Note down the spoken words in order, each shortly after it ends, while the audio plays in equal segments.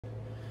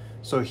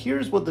So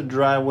here's what the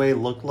driveway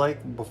looked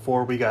like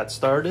before we got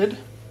started.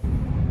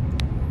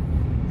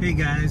 Hey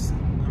guys,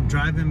 I'm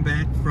driving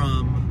back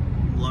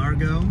from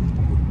Largo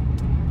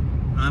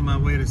on my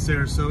way to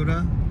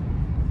Sarasota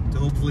to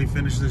hopefully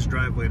finish this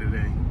driveway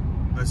today.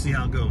 Let's see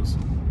how it goes.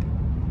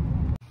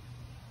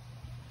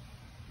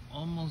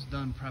 Almost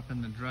done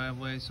prepping the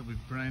driveway, so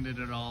we've grinded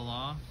it all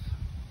off.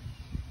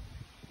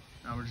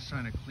 Now we're just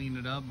trying to clean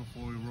it up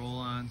before we roll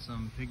on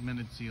some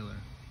pigmented sealer.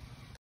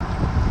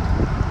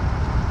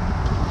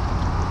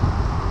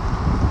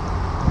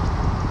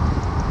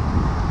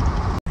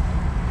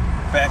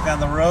 Back on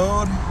the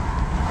road.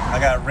 I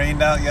got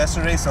rained out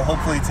yesterday, so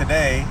hopefully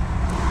today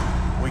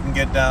we can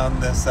get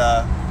down this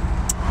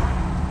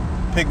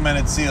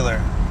pigmented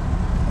sealer.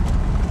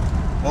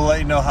 We'll let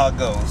you know how it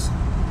goes.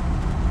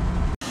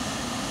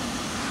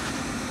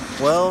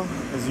 Well,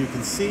 as you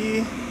can see,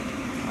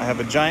 I have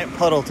a giant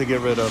puddle to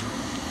get rid of.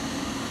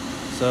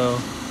 So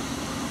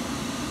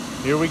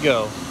here we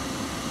go.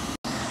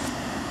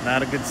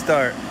 Not a good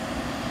start.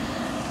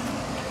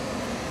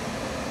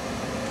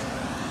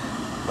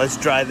 Let's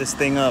dry this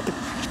thing up.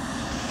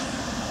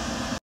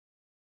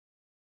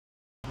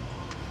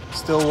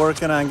 Still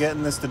working on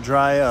getting this to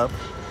dry up.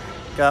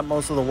 Got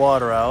most of the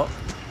water out.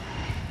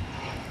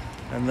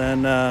 And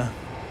then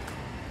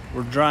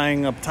we're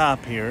drying up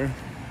top here.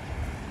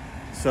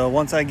 So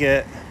once I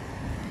get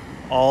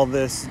all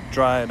this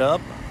dried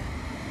up,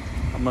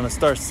 I'm gonna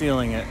start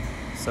sealing it.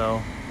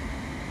 So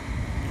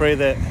pray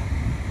that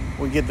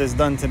we get this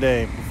done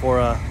today before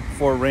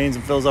it rains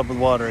and fills up with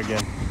water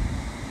again.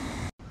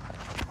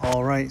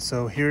 All right,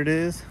 so here it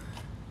is.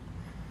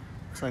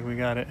 Looks like we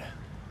got it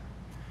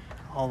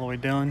all the way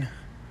done.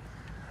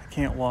 I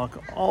can't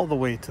walk all the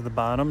way to the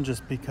bottom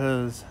just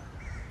because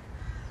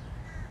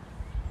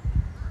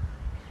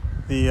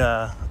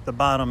the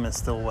bottom is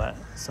still wet,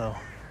 so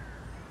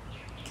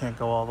can't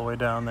go all the way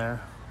down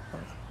there.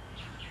 But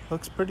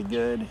looks pretty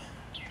good.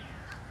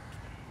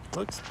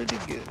 Looks pretty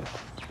good.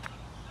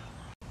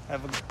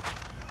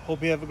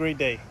 Hope you have a great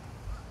day.